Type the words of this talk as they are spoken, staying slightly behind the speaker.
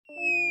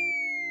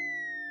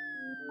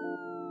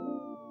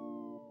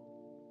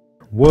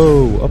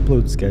Whoa,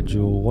 upload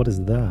schedule, what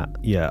is that?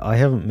 Yeah, I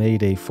haven't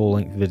made a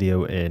full-length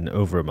video in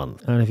over a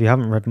month, and if you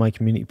haven't read my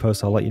community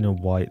post, I'll let you know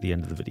why at the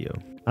end of the video.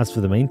 As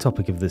for the main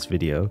topic of this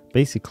video,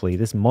 basically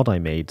this mod I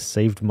made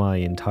saved my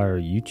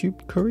entire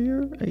YouTube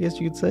career, I guess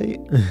you could say.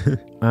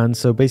 And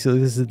so basically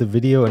this is the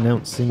video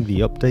announcing the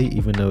update,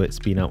 even though it's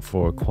been out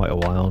for quite a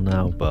while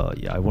now.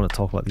 But yeah, I want to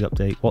talk about the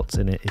update, what's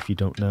in it if you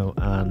don't know,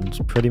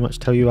 and pretty much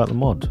tell you about the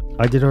mod.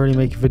 I did already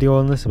make a video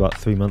on this about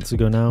 3 months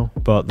ago now,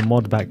 but the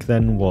mod back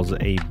then was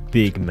a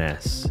big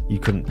mess. You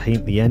couldn't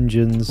paint the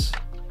engines,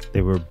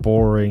 they were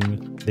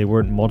boring, they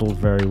weren't modeled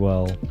very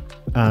well,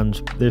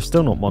 and they're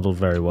still not modeled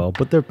very well,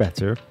 but they're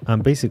better.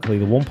 And basically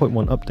the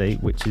 1.1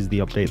 update, which is the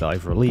update that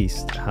I've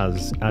released,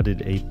 has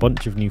added a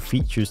bunch of new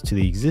features to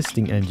the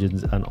existing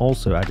engines and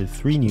also added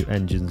 3 new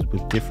engines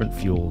with different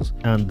fuels,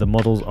 and the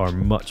models are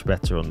much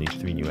better on these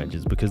 3 new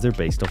engines because they're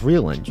based off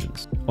real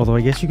engines. Although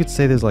I guess you could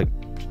say there's like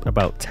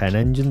about 10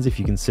 engines if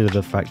you consider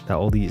the fact that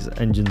all these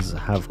engines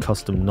have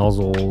custom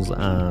nozzles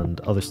and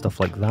other stuff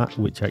like that,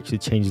 which actually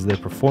changes their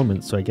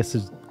performance. So I guess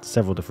there's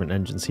several different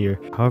engines here.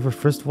 However,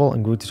 first of all,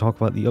 I'm going to talk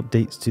about the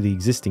updates to the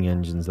existing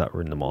engines that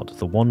were in the mod,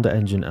 the Wanda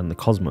engine and the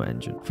Cosmo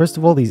engine. First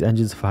of all, these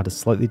engines have had a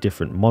slightly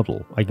different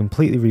model. I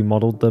completely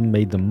remodeled them,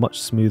 made them much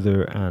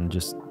smoother, and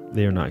just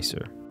they're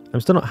nicer. I'm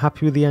still not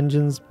happy with the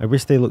engines. I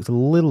wish they looked a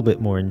little bit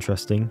more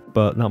interesting,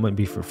 but that might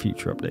be for a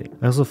future update.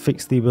 I also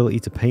fixed the ability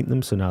to paint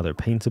them, so now they're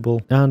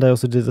paintable, and I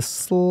also did a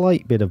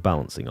slight bit of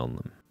balancing on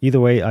them. Either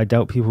way, I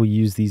doubt people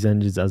use these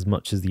engines as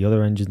much as the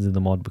other engines in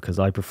the mod because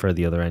I prefer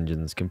the other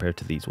engines compared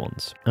to these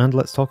ones. And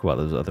let's talk about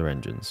those other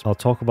engines. I'll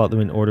talk about them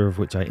in order of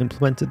which I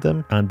implemented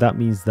them, and that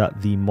means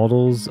that the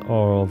models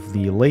of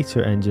the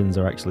later engines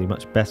are actually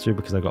much better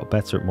because I got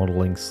better at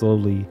modeling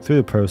slowly through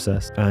the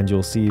process, and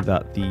you'll see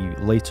that the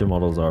later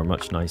models are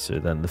much nicer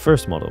than the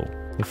first model.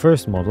 The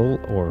first model,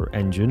 or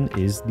engine,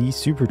 is the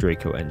Super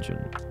Draco engine.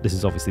 This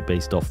is obviously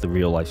based off the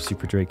real-life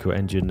Super Draco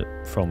engine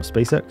from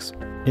SpaceX.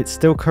 It's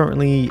still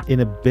currently in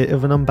a bit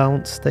of an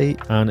unbalanced state,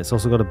 and it's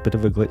also got a bit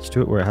of a glitch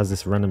to it where it has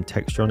this random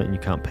texture on it and you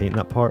can't paint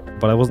that part.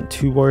 But I wasn't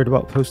too worried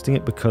about posting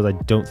it because I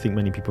don't think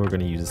many people are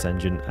going to use this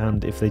engine,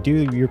 and if they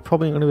do, you're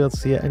probably not going to be able to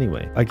see it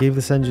anyway. I gave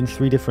this engine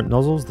 3 different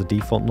nozzles, the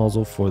default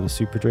nozzle for the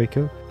Super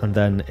Draco, and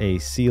then a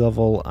sea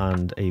level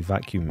and a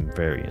vacuum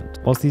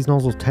variant. Whilst these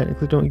nozzles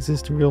technically don't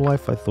exist in real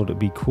life, I thought it'd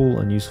be cool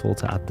and useful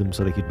to add them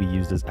so they could be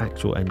used as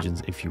actual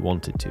engines if you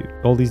wanted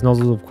to. All these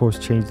nozzles of course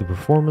change the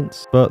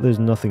performance, but there's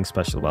nothing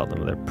special about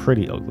them. They're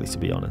pretty ugly, to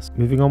be honest.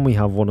 Moving on, we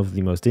have one of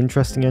the most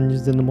interesting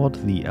engines in the mod,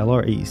 the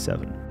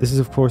LR87. This is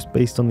of course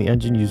based on the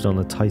engine used on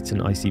the Titan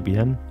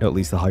ICBM, at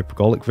least the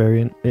Hypergolic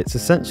variant. It's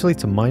essentially,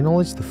 to my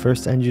knowledge, the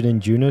first engine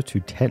in Juno to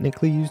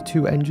technically use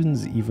 2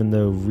 engines, even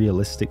though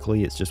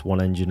realistically it's just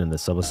 1 engine in the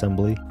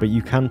subassembly. But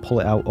you can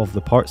pull it out of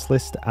the parts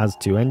list as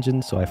 2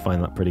 engines, so I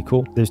find that pretty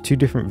cool. There's 2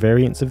 different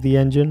variants of the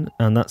engine,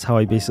 and that's how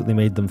I basically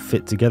made them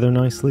fit together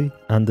nicely.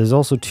 And there's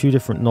also 2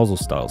 different nozzle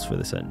styles for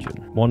this engine.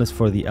 One is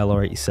for the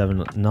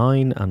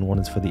LR87-9 and one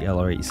is for the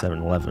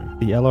LR87-11.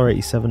 The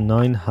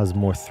LR87-9 has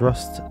more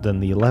thrust than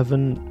the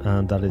 11,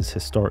 and that is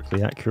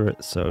historically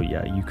accurate, so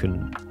yeah, you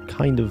can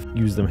kind of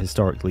use them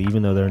historically,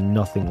 even though they're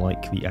nothing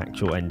like the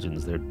actual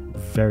engines. They're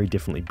very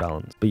differently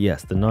balanced. But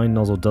yes, the 9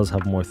 nozzle does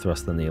have more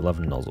thrust than the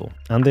 11 nozzle,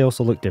 and they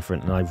also look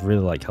different, and I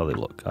really like how they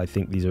look. I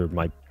think these are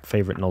my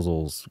favorite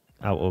nozzles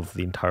out of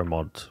the entire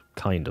mod,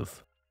 kind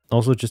of.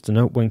 Also, just a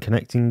note, when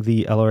connecting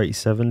the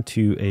LR87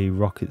 to a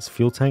rocket's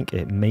fuel tank,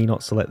 it may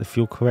not select the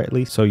fuel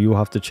correctly, so you'll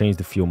have to change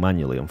the fuel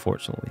manually,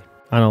 unfortunately.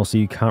 And also,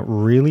 you can't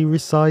really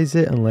resize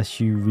it unless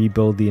you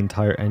rebuild the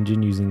entire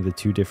engine using the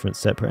 2 different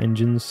separate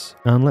engines.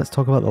 And let's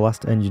talk about the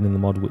last engine in the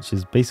mod, which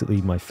is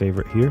basically my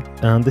favorite here.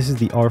 And this is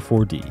the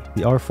R4D.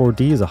 The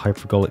R4D is a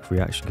hypergolic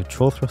reaction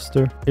control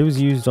thruster. It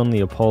was used on the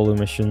Apollo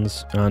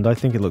missions, and I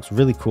think it looks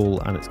really cool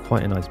and it's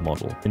quite a nice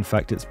model. In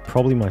fact, it's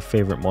probably my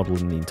favorite model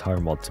in the entire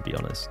mod, to be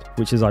honest.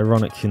 Which is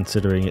ironic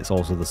considering it's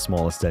also the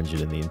smallest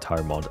engine in the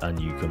entire mod, and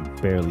you can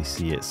barely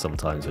see it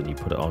sometimes when you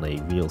put it on a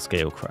real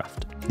scale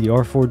craft. The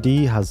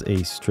R4D has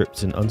a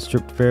stripped and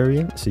unstripped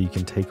variant, so you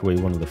can take away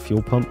one of the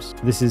fuel pumps.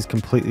 This is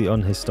completely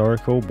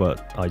unhistorical,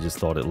 but I just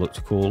thought it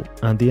looked cool.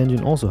 And the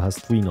engine also has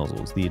 3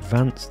 nozzles, the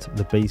advanced,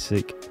 the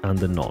basic, and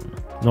the non.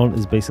 Non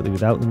is basically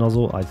without the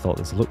nozzle. I thought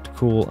this looked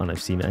cool, and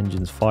I've seen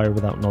engines fire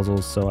without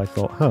nozzles, so I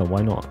thought,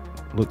 why not?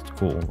 Looked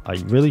cool. I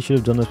really should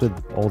have done this with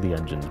all the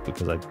engines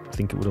because I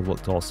think it would have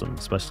looked awesome,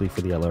 especially for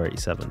the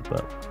LR87,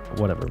 but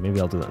whatever, maybe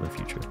I'll do that in the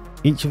future.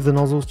 Each of the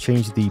nozzles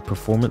change the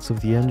performance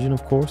of the engine,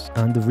 of course,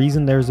 and the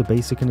reason there is a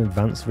basic and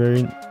advanced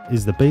variant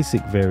is the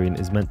basic variant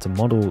is meant to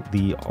model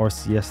the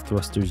RCS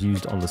thrusters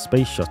used on the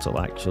space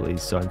shuttle actually,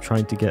 so I'm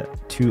trying to get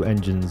 2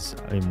 engines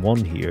in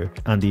one here,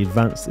 and the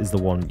advanced is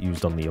the one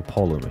used on the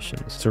Apollo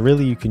missions. So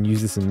really you can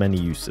use this in many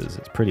uses.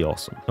 It's pretty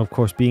awesome. Of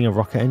course, being a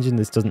rocket engine,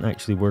 this doesn't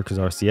actually work as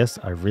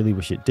RCS. I really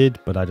wish it did,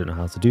 but I don't know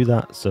how to do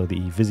that, so the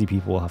Visi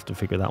people will have to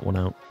figure that one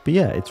out. But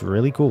yeah, it's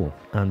really cool,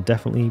 and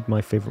definitely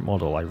my favorite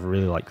model. I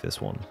really like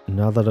this one.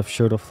 Now that I've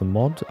showed off the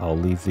mod, I'll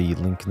leave the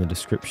link in the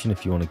description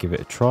if you want to give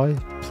it a try.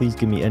 Please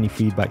give me any any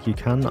feedback you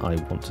can. I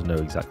want to know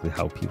exactly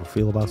how people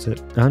feel about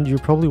it. And you're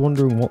probably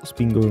wondering what's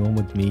been going on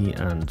with me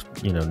and,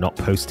 you know, not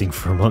posting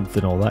for a month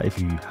and all that if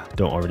you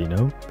don't already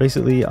know.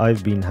 Basically,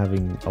 I've been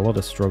having a lot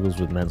of struggles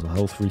with mental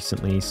health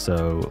recently,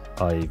 so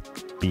I've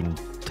been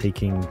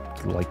taking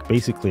like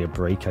basically a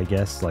break, I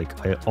guess.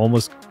 Like I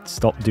almost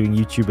stopped doing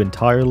YouTube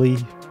entirely,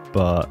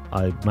 but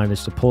I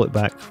managed to pull it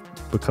back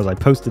because I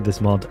posted this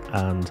mod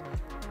and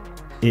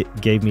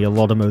it gave me a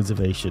lot of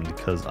motivation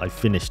because I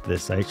finished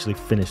this. I actually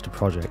finished a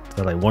project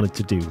that I wanted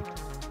to do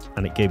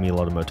and it gave me a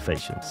lot of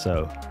motivation.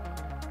 So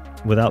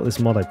without this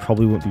mod, I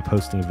probably wouldn't be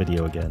posting a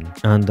video again.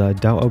 And I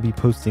doubt I'll be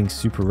posting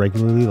super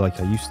regularly like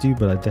I used to,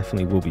 but I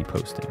definitely will be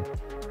posting.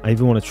 I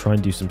even want to try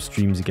and do some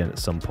streams again at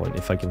some point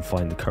if I can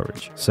find the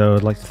courage. So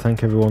I'd like to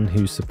thank everyone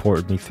who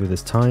supported me through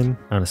this time,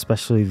 and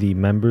especially the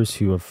members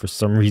who have for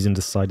some reason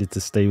decided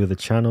to stay with the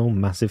channel.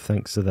 Massive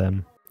thanks to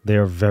them. They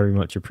are very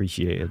much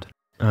appreciated.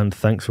 And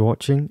thanks for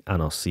watching,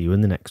 and I'll see you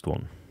in the next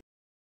one.